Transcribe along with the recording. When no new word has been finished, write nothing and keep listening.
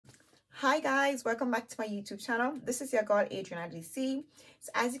Hi guys, welcome back to my YouTube channel. This is your girl Adriana DC.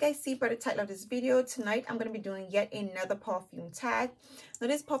 So as you guys see by the title of this video, tonight I'm going to be doing yet another perfume tag. Now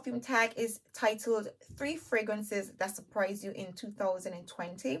this perfume tag is titled 3 fragrances that surprise you in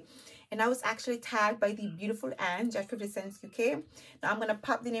 2020, and I was actually tagged by the beautiful Ange at 50 Cents UK. Now I'm going to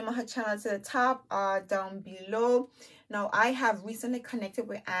pop the name of her channel to the top down below. Now I have recently connected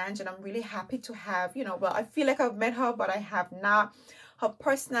with Ange and I'm really happy to have, well, I feel like I've met her but I have not. Her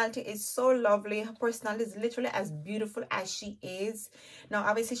personality is so lovely. Her personality is literally as beautiful as she is. Now,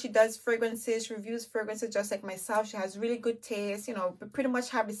 obviously, she does fragrances, reviews fragrances just like myself. She has really good taste. We pretty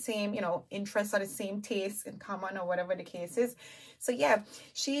much have the same, interests or the same taste in common or whatever the case is. So, yeah,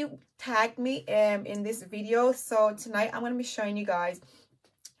 she tagged me in this video. So, tonight, I'm going to be showing you guys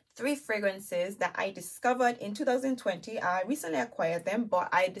 3 fragrances that I discovered in 2020. I recently acquired them, but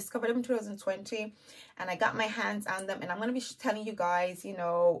I discovered them in 2020 and I got my hands on them, and I'm going to be telling you guys,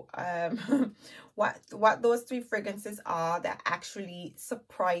 what those 3 fragrances are that actually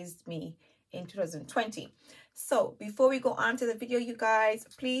surprised me in 2020. So before we go on to the video, you guys,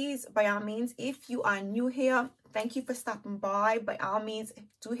 please, by all means, if you are new here, thank you for stopping by. By all means,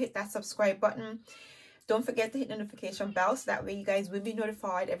 do hit that subscribe button. Don't forget to hit the notification bell so that way you guys will be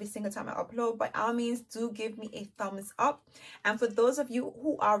notified every single time I upload. By all means, do give me a thumbs up. And for those of you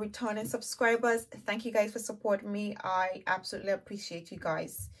who are returning subscribers, thank you guys for supporting me. I absolutely appreciate you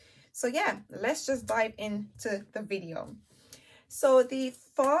guys. So yeah, let's just dive into the video. So the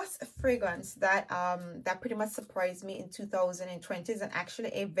first fragrance that pretty much surprised me in 2020 is actually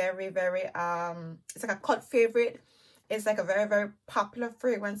a very it's like a cult favorite. It's like a very popular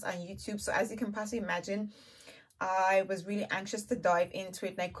fragrance on YouTube. So as you can possibly imagine, I was really anxious to dive into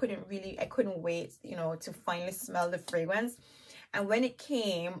it, and I couldn't wait, to finally smell the fragrance. And when it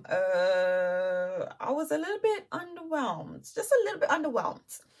came, I was a little bit underwhelmed, just a little bit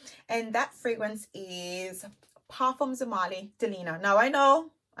underwhelmed. And that fragrance is Parfums Marley, Delina. Now I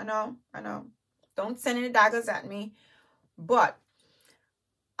know. Don't send any daggers at me, but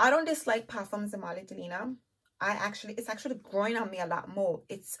I don't dislike Parfums Marley, Delina. It's actually growing on me a lot more.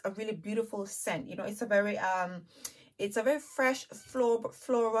 It's a really beautiful scent. It's a very fresh floral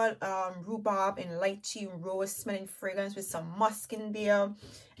rhubarb and lychee and rose smelling fragrance with some musk in there,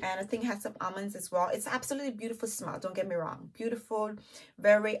 and I think it has some almonds as well. It's absolutely beautiful smell, don't get me wrong. Beautiful,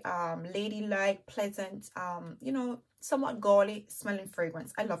 very ladylike, pleasant, somewhat gaudy smelling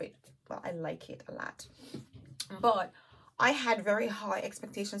fragrance. I love it. Well, I like it a lot, but I had very high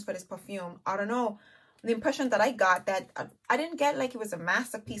expectations for this perfume. I don't know, the impression that I got, that I didn't get like it was a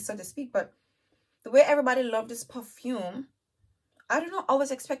masterpiece, so to speak, but the way everybody loved this perfume, I don't know, I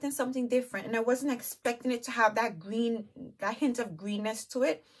was expecting something different, and I wasn't expecting it to have that hint of greenness to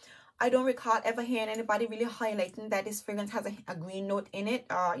it. I don't recall ever hearing anybody really highlighting that this fragrance has a green note in it.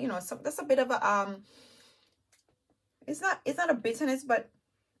 So that's a bit of a it's not a bitterness, but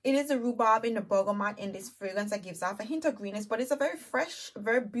it is a rhubarb and the bergamot in this fragrance that gives off a hint of greenness, but it's a very fresh,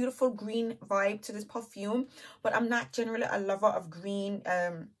 very beautiful green vibe to this perfume. But I'm not generally a lover of green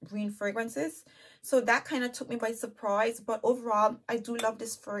fragrances, so that kind of took me by surprise. But overall, I do love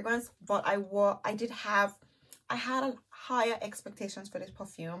this fragrance, but I had a higher expectations for this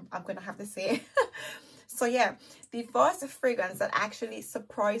perfume, I'm gonna have to say. So yeah, the first fragrance that actually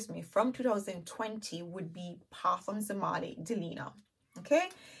surprised me from 2020 would be Parfums Marley, Delina. Okay,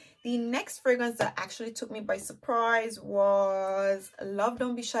 the next fragrance that actually took me by surprise was Love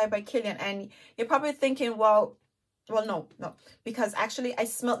Don't Be Shy by Kilian. And you're probably thinking, well no, because actually I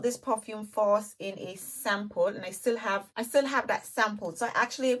smelled this perfume first in a sample, and I still have that sample. So I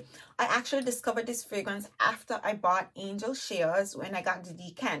actually discovered this fragrance after I bought Angel Shares when I got the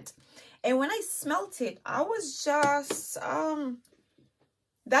decant. And when I smelt it, I was just I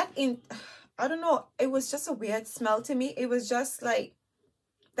don't know, it was just a weird smell to me. It was just like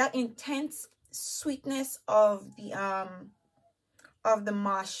that intense sweetness of the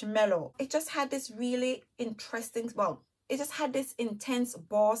marshmallow. It just had this really interesting, well, it just had this intense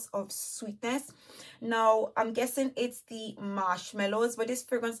burst of sweetness. Now I'm guessing it's the marshmallows, but this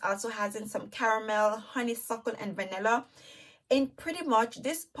fragrance also has in some caramel, honeysuckle, and vanilla. And pretty much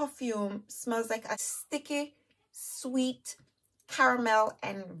this perfume smells like a sticky, sweet caramel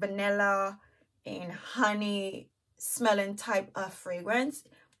and vanilla and honey smelling type of fragrance.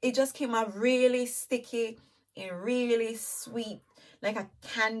 It just came out really sticky and really sweet, like a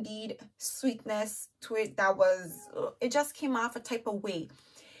candied sweetness to it that was, it just came off a type of way.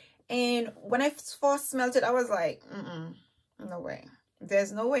 And when I first smelled it, I was like, no way.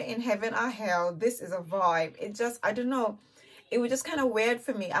 There's no way in heaven or hell this is a vibe. It just, I don't know, it was just kind of weird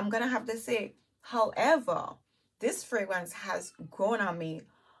for me, I'm gonna have to say. However, this fragrance has grown on me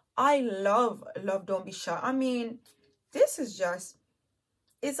I love Don't Be Shy. I mean, this is just,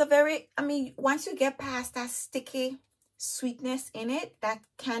 it's a very, I mean, once you get past that sticky sweetness in it, that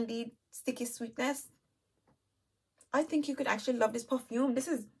candied sticky sweetness, I think you could actually love this perfume. This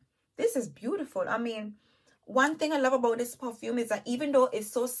is beautiful. I mean, one thing I love about this perfume is that even though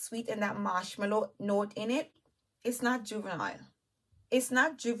it's so sweet and that marshmallow note in it, it's not juvenile. It's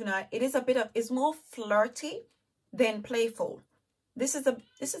not juvenile. It is a bit of, it's more flirty than playful. This is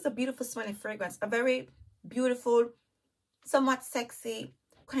a beautiful smelling fragrance. A very beautiful, somewhat sexy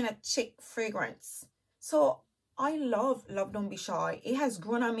kind of chick fragrance. So I love Don't Be Shy. It has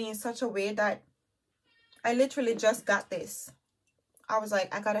grown on me in such a way that I literally just got this. I was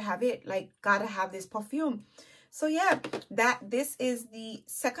like, I gotta have it, like, gotta have this perfume. So yeah, this is the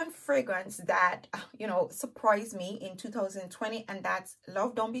second fragrance that, you know, surprised me in 2020, and that's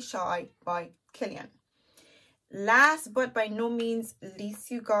Love Don't Be Shy by Kilian. Last but by no means least,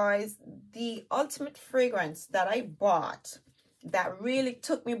 you guys, the ultimate fragrance that I bought that really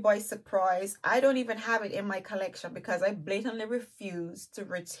took me by surprise. I don't even have it in my collection because I blatantly refuse to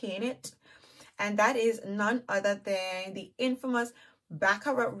retain it, and that is none other than the infamous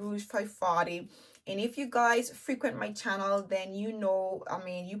Baccarat Rouge 540. And if you guys frequent my channel, then you know, I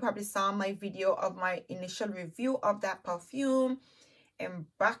mean, you probably saw my video of my initial review of that perfume. And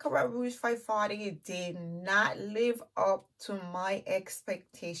Baccarat Rouge 540 did not live up to my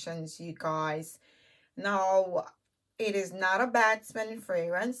expectations, you guys. Now, it is not a bad smelling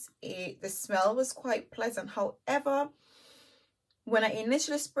fragrance. The smell was quite pleasant. However, when I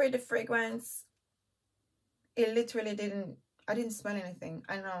initially sprayed the fragrance, it literally I didn't smell anything.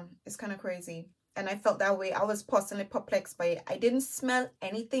 I know, it's kind of crazy. And I felt that way. I was personally perplexed by it. I didn't smell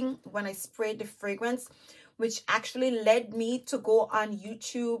anything when I sprayed the fragrance, which actually led me to go on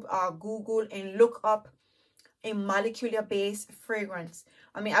YouTube or Google and look up a molecular-based fragrance.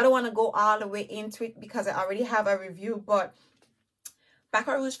 I mean, I don't want to go all the way into it because I already have a review, but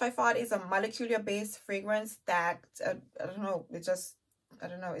Baccarat Rouge 540 is a molecular-based fragrance that, I don't know, it just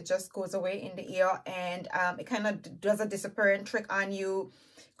goes away in the air, and it kind of does a disappearing trick on you,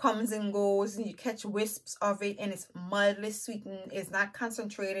 comes and goes, and you catch wisps of it, and it's mildly sweetened. It's not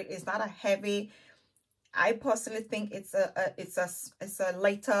concentrated. It's not a heavy. I personally think it's a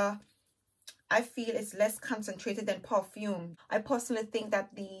lighter. I feel it's less concentrated than perfume. I personally think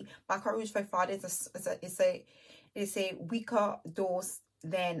that the Baccarat Rouge 540 is a weaker dose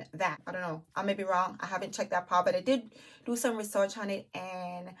than that. I don't know. I may be wrong. I haven't checked that part, but I did do some research on it,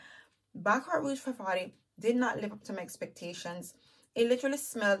 and Baccarat Rouge 540 did not live up to my expectations. It literally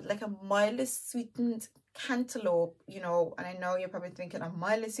smelled like a mildly sweetened cantaloupe, you know, and I know you're probably thinking, a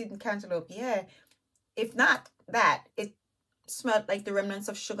mildly sweetened cantaloupe. Yeah, if not that, it smelled like the remnants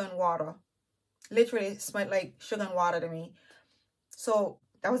of sugar and water. Literally smelled like sugar and water to me. So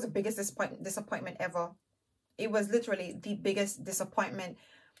that was the biggest disappointment ever. It was literally the biggest disappointment,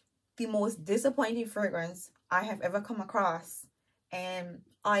 the most disappointing fragrance I have ever come across. And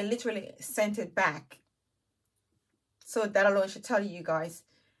I literally sent it back. So that alone should tell you guys.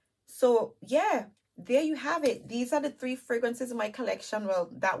 So yeah, there you have it. These are the 3 fragrances in my collection.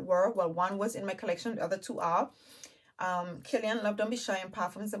 Well, one was in my collection. The other 2 are Kilian, Love Don't Be Shy, and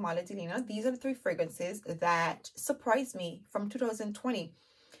Parfums of Marley, Delina. These are the 3 fragrances that surprised me from 2020.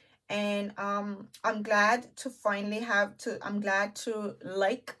 And I'm glad to finally I'm glad to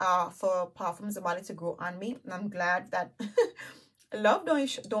like for Parfums of Marley to grow on me. And I'm glad that Love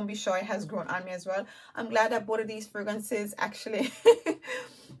Don't Be Shy has grown on me as well. I'm glad that both of these fragrances actually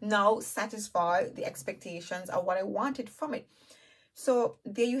now satisfy the expectations of what I wanted from it. So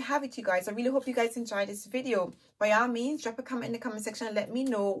there you have it, you guys. I really hope you guys enjoyed this video. By all means, drop a comment in the comment section and let me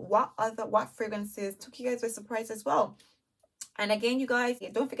know what fragrances took you guys by surprise as well. And again, you guys,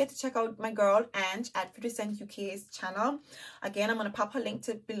 don't forget to check out my girl Ange at 50 UK's channel. Again, I'm going to pop her link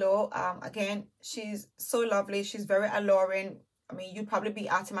to below. Again, she's so lovely. She's very alluring. I mean, you'd probably be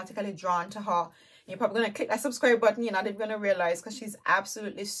automatically drawn to her. You're probably going to click that subscribe button. You're not even going to realize, because she's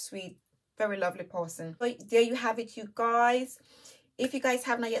absolutely sweet. Very lovely person. So there you have it, you guys. If you guys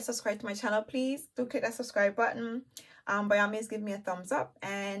have not yet subscribed to my channel, please do click that subscribe button. By all means, give me a thumbs up,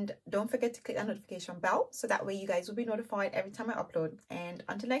 and don't forget to click that notification bell so that way you guys will be notified every time I upload. And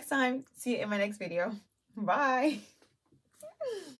until next time, see you in my next video. Bye.